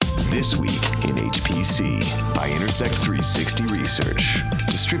This Week in HPC by Intersect 360 Research.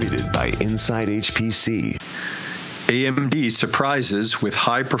 Distributed by Inside HPC. AMD surprises with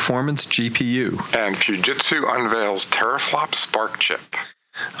high-performance GPU. And Fujitsu unveils teraflop Spark chip.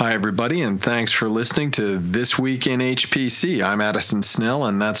 Hi, everybody, and thanks for listening to This Week in HPC. I'm Addison Snell,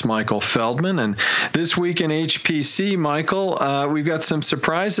 and that's Michael Feldman. And This Week in HPC, Michael, we've got some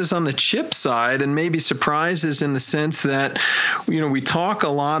surprises on the chip side, and maybe surprises in the sense that, we talk a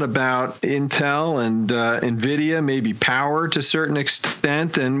lot about Intel and NVIDIA, maybe power to a certain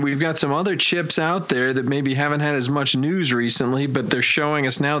extent, and we've got some other chips out there that maybe haven't had as much news recently, but they're showing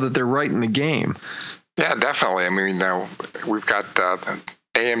us now that they're right in the game. Yeah, definitely. I mean, now we've got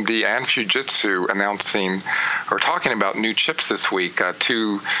AMD and Fujitsu announcing or talking about new chips this week.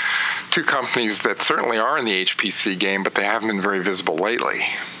 Two companies that certainly are in the HPC game, but they haven't been very visible lately.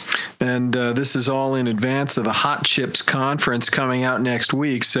 And this is all in advance of the Hot Chips conference coming out next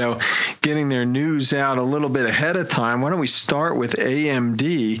week. So getting their news out a little bit ahead of time. Why don't we start with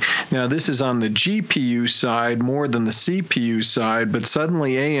AMD? Now, this is on the GPU side more than the CPU side, but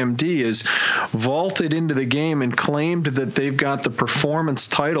suddenly AMD is vaulted into the game and claimed that they've got the performance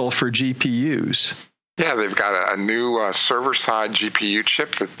title for GPUs. Yeah, they've got a new server-side GPU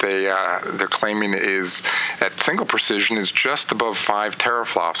chip that they're claiming is at single precision is just above 5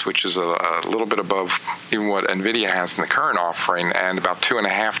 teraflops, which is a little bit above even what NVIDIA has in the current offering, and about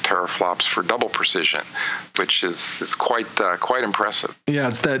 2.5 teraflops for double precision, which is quite impressive. Yeah,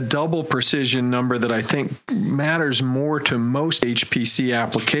 it's that double precision number that I think matters more to most HPC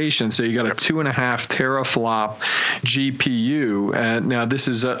applications. So you got a 2.5 teraflop GPU, and now this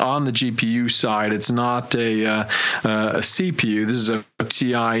is on the GPU side. It's not a CPU. This is a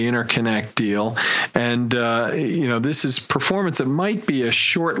PCI interconnect deal, and this is performance that might be a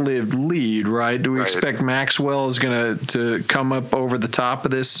short-lived lead, right? Do we expect Maxwell is going to come up over the top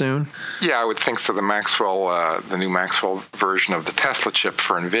of this soon? Yeah, I would think so. The new Maxwell version of the Tesla chip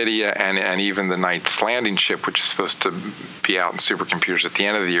for NVIDIA, and even the Knights Landing chip, which is supposed to be out in supercomputers at the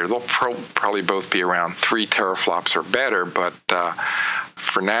end of the year, they'll probably both be around 3 teraflops or better, but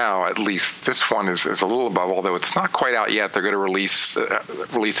for now, at least, this one is a little above, although it's not quite out yet. They're going to release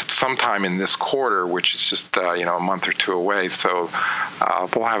it sometime in this quarter, which is just a month or two away. So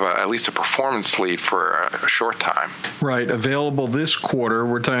we'll have at least a performance lead for a short time. Right, available this quarter.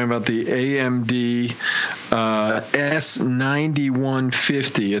 We're talking about the AMD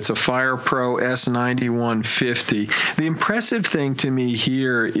S9150. It's a FirePro S9150. The impressive thing to me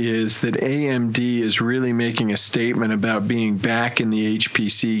here is that AMD is really making a statement about being back in the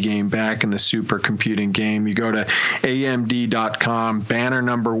HPC game, back in the supercomputing game. You go to AMD.com, banner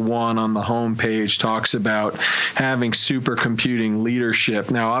number 1 on the homepage talks about having supercomputing leadership.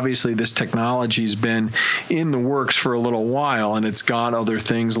 Now, obviously, this technology's been in the works for a little while, and it's got other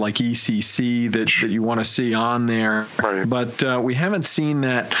things like ECC that you want to see on there. Right. But we haven't seen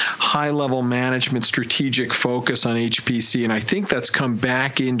that high-level management strategic focus on HPC, and I think that's come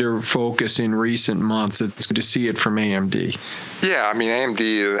back into focus in recent months. It's good to see it from AMD. Yeah, I mean,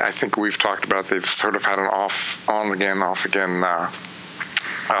 AMD, I think we've talked about, they've sort of had an off again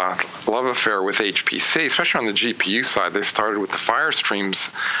love affair with HPC, especially on the GPU side. They started with the Firestreams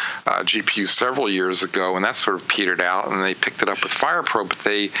GPU several years ago, and that sort of petered out, and they picked it up with FirePro, but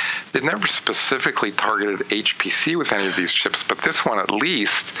they never specifically targeted HPC with any of these chips. But this one, at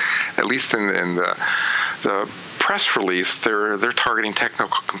least in the press release, they're targeting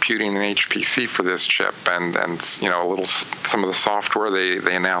technical computing and HPC for this chip, and some of the software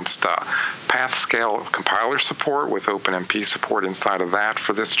they announced PathScale compiler support with OpenMP support inside of that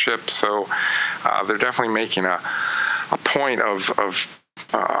for this chip. So they're definitely making a point of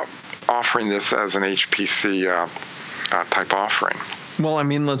offering this as an HPC type offering. Well, I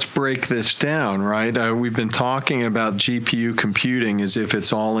mean, let's break this down, right? We've been talking about GPU computing as if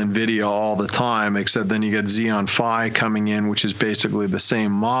it's all NVIDIA all the time, except then you got Xeon Phi coming in, which is basically the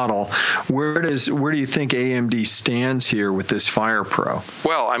same model. Where do you think AMD stands here with this FirePro?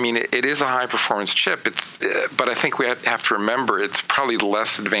 Well, I mean, it is a high-performance chip. But I think we have to remember it's probably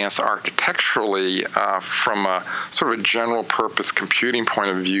less advanced architecturally from a sort of a general-purpose computing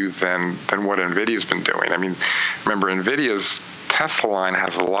point of view than what NVIDIA's been doing. I mean, remember, NVIDIA's Tesla line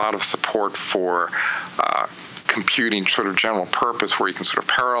has a lot of support for computing sort of general purpose, where you can sort of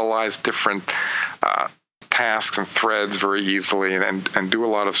parallelize different tasks and threads very easily and do a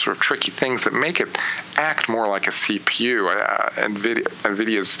lot of sort of tricky things that make it act more like a CPU.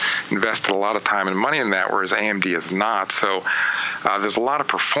 NVIDIA's invested a lot of time and money in that, whereas AMD is not. So there's a lot of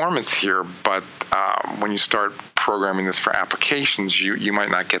performance here, but when you start programming this for applications, you might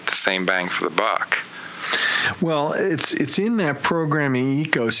not get the same bang for the buck. Well, it's in that programming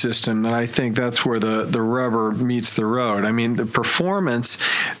ecosystem that I think that's where the rubber meets the road. I mean, the performance,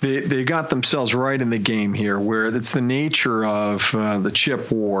 they got themselves right in the game here, where it's the nature of the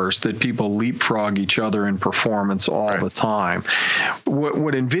chip wars that people leapfrog each other in performance all the time.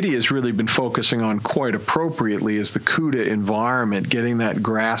 What NVIDIA has really been focusing on quite appropriately is the CUDA environment, getting that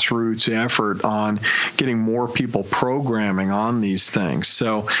grassroots effort on getting more people programming on these things.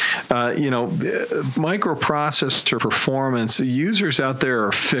 So, microprocessor performance, users out there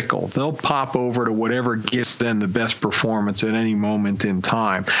are fickle. They'll pop over to whatever gives them the best performance at any moment in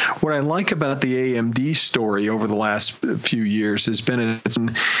time. What I like about the AMD story over the last few years has been it's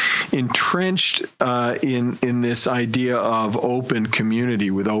entrenched in this idea of open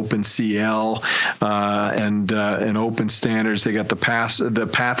community with OpenCL and open standards. They got the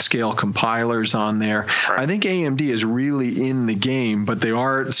PathScale compilers on there. I think AMD is really in the game, but they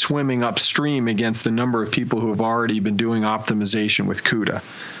are swimming upstream against the number of people who have already been doing optimization with CUDA.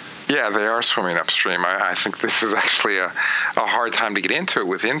 Yeah, they are swimming upstream. I think this is actually a hard time to get into it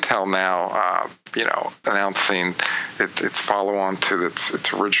with Intel now, announcing its follow-on to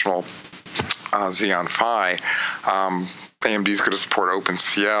its original Xeon Phi. AMD is going to support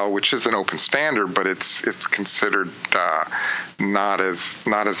OpenCL, which is an open standard, but it's considered not as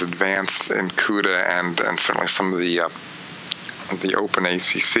advanced in CUDA and certainly some of the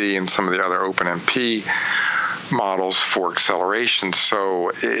OpenACC and some of the other OpenMP models for acceleration.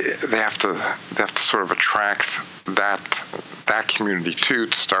 So they have to sort of attract that community too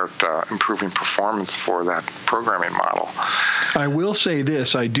to start improving performance for that programming model. I will say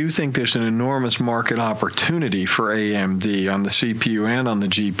this, I do think there's an enormous market opportunity for AMD on the CPU and on the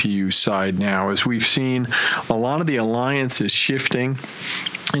GPU side now, as we've seen a lot of the alliances shifting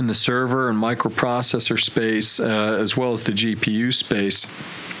in the server and microprocessor space, as well as the GPU space.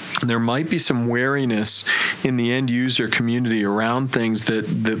 There might be some wariness in the end user community around things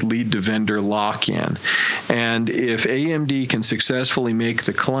that lead to vendor lock-in. And if AMD can successfully make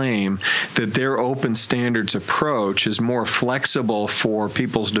the claim that their open standards approach is more flexible for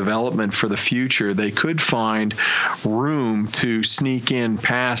people's development for the future, they could find room to sneak in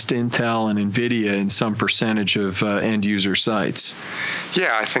past Intel and NVIDIA in some percentage of end user sites.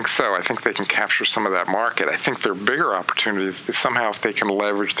 Yeah, I think so. I think they can capture some of that market. I think their bigger opportunity is somehow if they can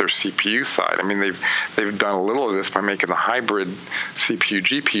leverage their CPU side. I mean, they've done a little of this by making the hybrid CPU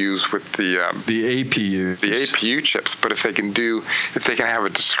GPUs with the APU chips. But if they can have a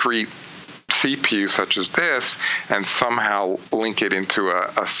discrete CPU such as this and somehow link it into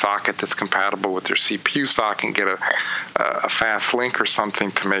a socket that's compatible with their CPU socket and get a fast link or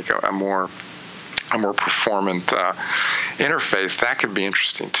something to make a more performant interface, that could be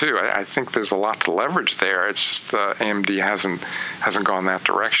interesting too. I think there's a lot to leverage there. It's just AMD hasn't gone that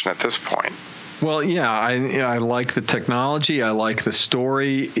direction at this point. Well, yeah, I like the technology. I like the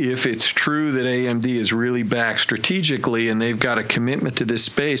story. If it's true that AMD is really back strategically and they've got a commitment to this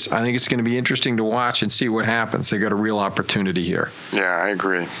space, I think it's going to be interesting to watch and see what happens. They got a real opportunity here. Yeah, I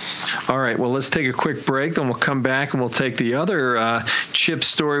agree. All right, well, let's take a quick break. Then we'll come back and we'll take the other chip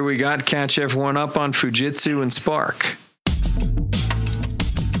story we got, catch everyone up on Fujitsu and SPARC.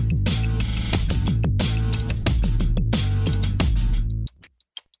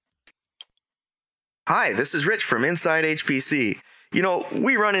 Hi, this is Rich from Inside HPC. You know,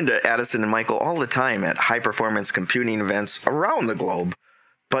 we run into Addison and Michael all the time at high-performance computing events around the globe,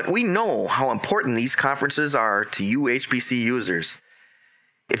 but we know how important these conferences are to you HPC users.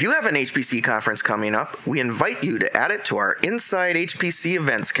 If you have an HPC conference coming up, we invite you to add it to our Inside HPC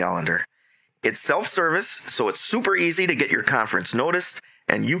events calendar. It's self-service, so it's super easy to get your conference noticed,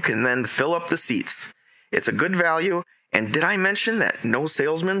 and you can then fill up the seats. It's a good value, and did I mention that no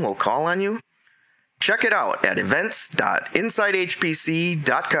salesman will call on you? Check it out at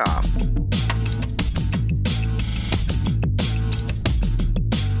events.insidehpc.com.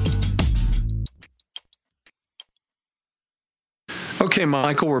 Okay,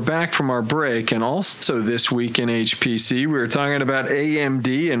 Michael, we're back from our break, and also this week in HPC, we were talking about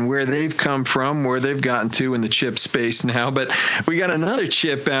AMD and where they've come from, where they've gotten to in the chip space now, but we got another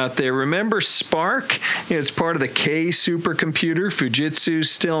chip out there. Remember SPARC? It's part of the K supercomputer.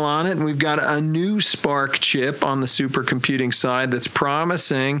 Fujitsu's still on it, and we've got a new SPARC chip on the supercomputing side that's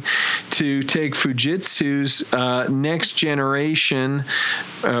promising to take Fujitsu's next generation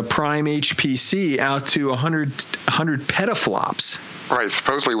Prime HPC out to 100 petaflops. Right.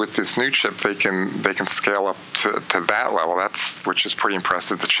 Supposedly, with this new chip, they can scale up to that level. Which is pretty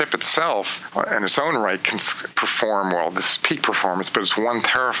impressive. The chip itself, in its own right, can perform this is peak performance, but it's 1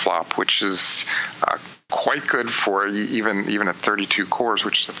 teraflop, which is quite good for even at 32 cores,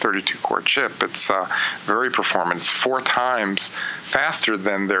 which is a 32-core chip. It's very performant. It's 4 times faster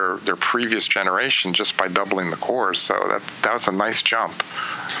than their previous generation just by doubling the cores. So that was a nice jump.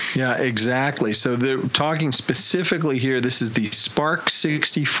 Yeah, exactly. So they're talking specifically here, this is the SPARC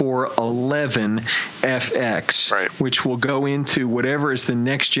 6411FX, right, which will go into whatever is the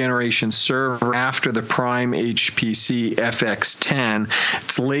next generation server after the Prime HPC FX10.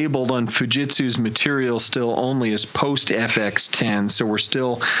 It's labeled on Fujitsu's material still only as post FX10, so we're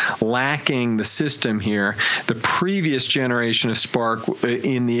still lacking the system here. The previous generation of SPARC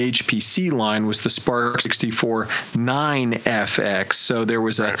in the HPC line was the SPARC 6409FX. So there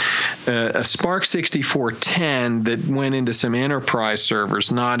was a SPARC 6410 that went into some enterprise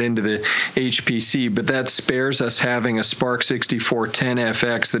servers, not into the HPC, but that spares us having a SPARC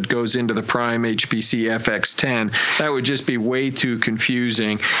 6410FX that goes into the Prime HPC FX10. That would just be way too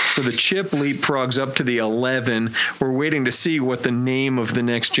confusing. So the chip leapfrogs up to the 11. We're waiting to see what the name of the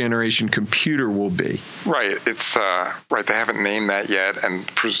next generation computer will be. Right. It's right. They haven't named that yet, and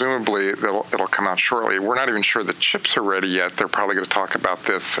presumably it'll come out shortly. We're not even sure the chips are ready yet. They're probably going to talk about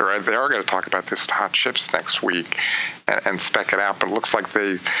this, or they are going to talk about this at Hot Chips next week and spec it out. But it looks like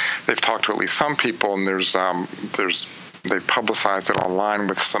they've talked to at least some people, and they've publicized it online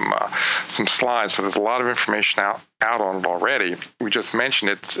with some slides. So there's a lot of information out on it already. We just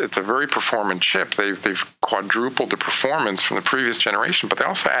mentioned it's a very performant chip. They've quadrupled the performance from the previous generation, but they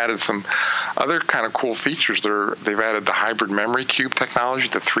also added some other kind of cool features. They've added the hybrid memory cube technology.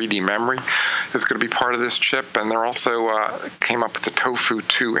 The 3D memory is going to be part of this chip, and they're also came up with the Tofu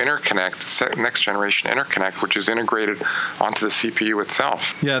 2 interconnect, the next generation interconnect, which is integrated onto the CPU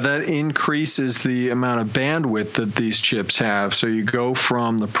itself. Yeah, that increases the amount of bandwidth that these chips have. So you go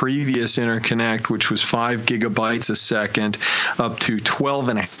from the previous interconnect, which was 5 gigabytes a second, up to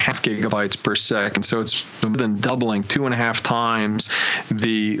 12.5 gigabytes per second. So it's more than doubling, 2.5 times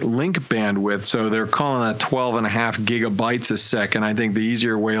the link bandwidth. So they're calling that 12.5 gigabytes a second. I think the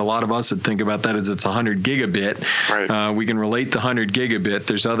easier way a lot of us would think about that is it's 100 gigabit. Right. We can relate to 100 gigabit.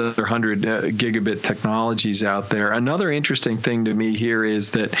 There's other 100 gigabit technologies out there. Another interesting thing to me here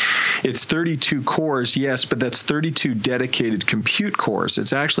is that it's 32 cores, yes, but that's 32 dedicated compute cores.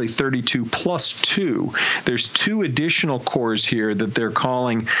 It's actually 32 plus 2. There's 2 additional cores here that they're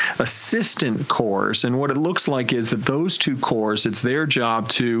calling assistant cores. And what it looks like is that those 2 cores, it's their job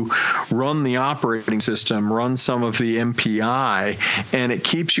to run the operating system, run some of the MPI, and it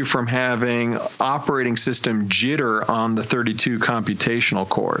keeps you from having operating system jitter on the 32 computational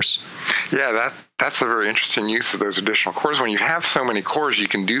cores. Yeah, that's a very interesting use of those additional cores. When you have so many cores, you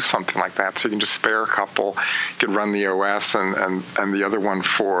can do something like that. So you can just spare a couple, you could run the OS and the other one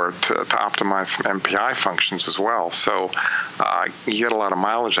to optimize some MPI functions as well. So you get a lot of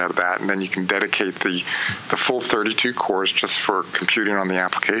mileage out of that, and then you can dedicate the full 32 cores just for computing on the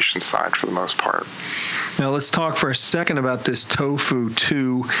application side for the most part. Now let's talk for a second about this Tofu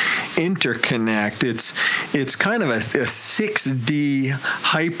 2 interconnect. It's kind of a 6D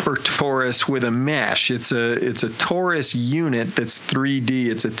hyper-torus with a mesh. It's a torus unit that's 3D.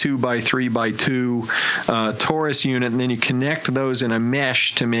 It's a 2x3x2 torus unit, and then you connect those in a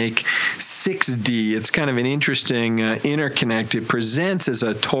mesh to make 6D. It's kind of an interesting interconnect. It presents as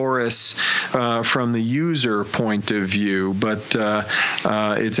a torus from the user point of view, but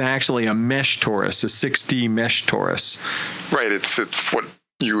it's actually a mesh torus, a 6D mesh torus. Right. It's what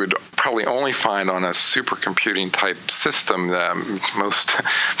you would probably only find on a supercomputing type system.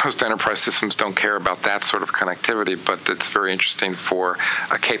 Most enterprise systems don't care about that sort of connectivity, but it's very interesting for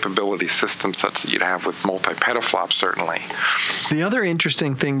a capability system such that you'd have with multi-petaflops, certainly. The other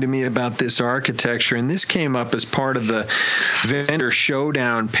interesting thing to me about this architecture, and this came up as part of the vendor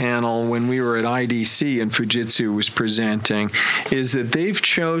showdown panel when we were at IDC and Fujitsu was presenting, is that they've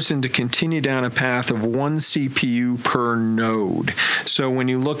chosen to continue down a path of 1 CPU per node. So when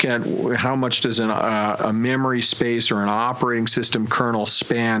you look at how much does a memory space or an operating system kernel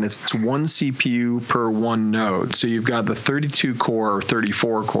span, it's 1 CPU per 1 node. So you've got the 32 core or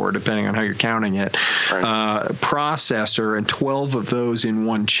 34 core, depending on how you're counting it, right, processor, and 12 of those in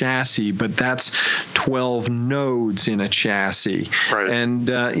one chassis, but that's 12 nodes in a chassis. Right. And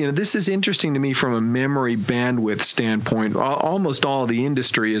this is interesting to me from a memory bandwidth standpoint. Almost all of the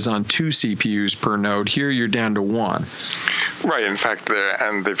industry is on 2 CPUs per node. Here you're down to 1. Right. In fact,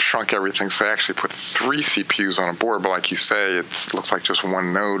 they've shrunk everything, so they actually put 3 CPUs on a board. But like you say, it looks like just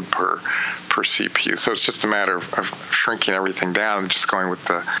 1 node per CPU. So it's just a matter of shrinking everything down and just going with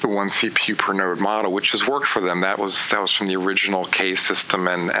the 1 CPU per node model, which has worked for them. That was from the original K system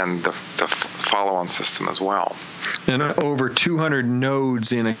and the follow-on system as well. And over 200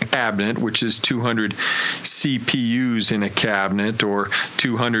 nodes in a cabinet, which is 200 CPUs in a cabinet, or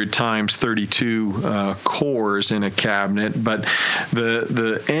 200 times 32 cores in a cabinet. But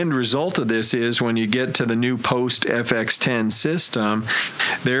the end result of this is when you get to the new post-FX10 system,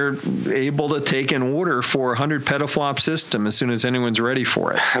 they're able to take an order for a 100 petaflop system as soon as anyone's ready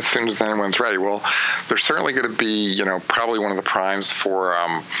for it. As soon as anyone's ready. Well, they're certainly going to be, probably one of the primes for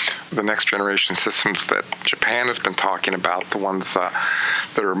the next generation systems that Japan has been talking about, the ones that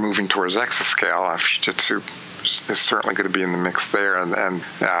are moving towards exascale. Fujitsu is certainly going to be in the mix there, and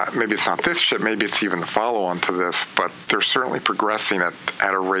maybe it's not this chip, maybe it's even the follow-on to this, but they're certainly progressing at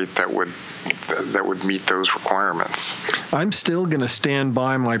a rate that would meet those requirements. I'm still going to stand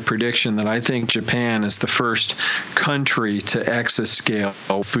by my prediction that I think Japan is the first country to exascale.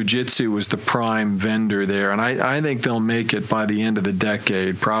 Fujitsu was the prime vendor there, and I think they'll make it by the end of the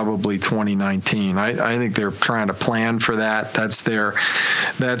decade, probably 2019. I think they're trying to plan for that. That's their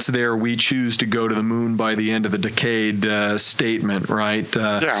we choose to go to the moon by the end of the decade statement, right?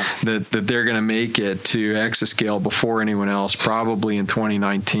 That they're going to make it to exascale before anyone else, probably in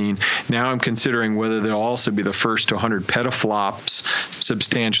 2019. Now I'm considering whether they'll also be the first to 100 petaflops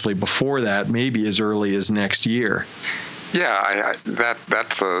substantially before that, maybe as early as next year. Yeah,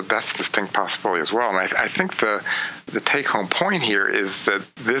 that's a distinct possibility as well. And I think the take-home point here is that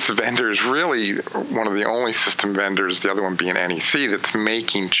this vendor is really one of the only system vendors, the other one being NEC, that's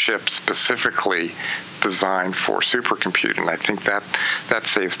making chips specifically designed for supercomputing. I think that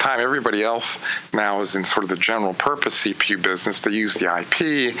saves time. Everybody else now is in sort of the general purpose CPU business. They use the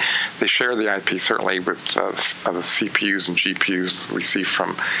IP. They share the IP certainly with the CPUs and GPUs we see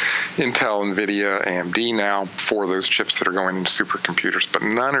from Intel, NVIDIA, AMD now for those chips that are going into supercomputers, but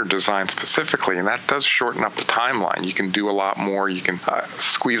none are designed specifically, and that does shorten up the timeline. You can do a lot more. You can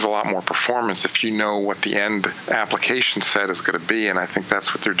squeeze a lot more performance if you know what the end application set is going to be, and I think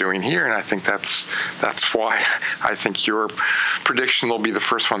that's what they're doing here, and I think that's why I think your prediction they'll be the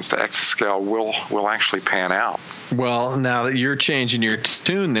first ones to exascale will actually pan out. Well, now that you're changing your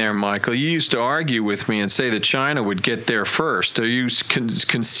tune there, Michael, you used to argue with me and say that China would get there first. Are you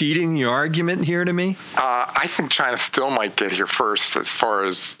conceding the argument here to me? I think China still might get here first as far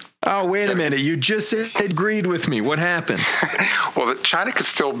as... Oh, wait a minute. You just agreed with me. What happened? Well, China could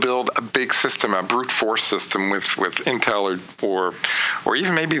still build a big system, a brute force system with Intel or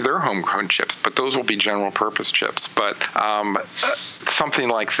even maybe their homegrown chips, but those will be general purpose chips. But something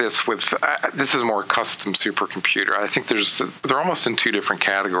like this this is more custom supercomputer. I think they're almost in two different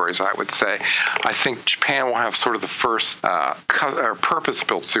categories, I would say. I think Japan will have sort of the first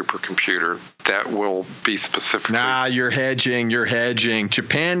purpose-built supercomputer that will be specifically... Nah, you're hedging.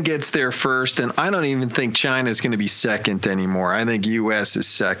 Japan gets there first, and I don't even think China's going to be second anymore. I think U.S. is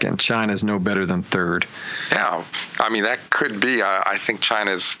second. China's no better than third. Yeah, I mean, that could be. I think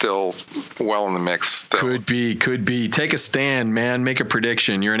China is still well in the mix. Still. Could be. Take a stand, man. Make a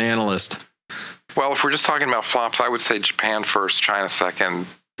prediction. You're an analyst. Well, if we're just talking about flops, I would say Japan first, China second,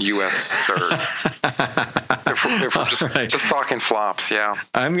 U.S. third. if we're just talking flops, yeah.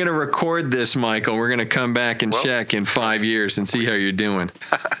 I'm going to record this, Michael. We're going to come back and check in 5 years and see how you're doing.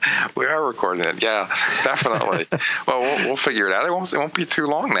 We are recording it, yeah, definitely. Well, we'll figure it out. It won't be too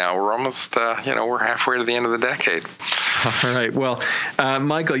long now. We're almost, we're halfway to the end of the decade. All right. Well,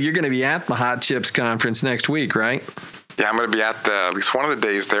 Michael, you're going to be at the Hot Chips conference next week, right? Yeah, I'm going to be at least one of the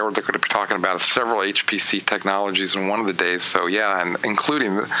days there. They're going to be talking about several HPC technologies in one of the days. So yeah, and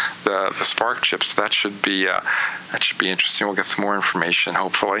including the Spark chips. That should be interesting. We'll get some more information,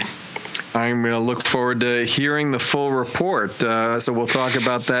 hopefully. I'm going to look forward to hearing the full report. So we'll talk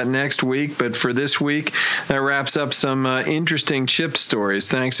about that next week. But for this week, that wraps up some interesting chip stories.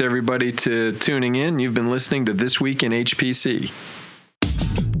 Thanks, everybody, to tuning in. You've been listening to This Week in HPC.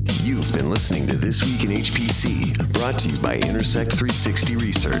 You've been listening to This Week in HPC, brought to you by Intersect 360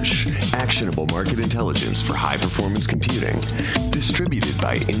 Research, actionable market intelligence for high-performance computing. Distributed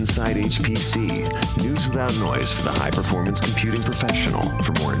by Inside HPC, news without noise for the high-performance computing professional.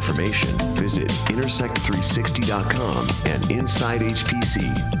 For more information, visit intersect360.com and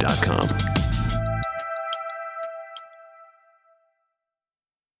insidehpc.com.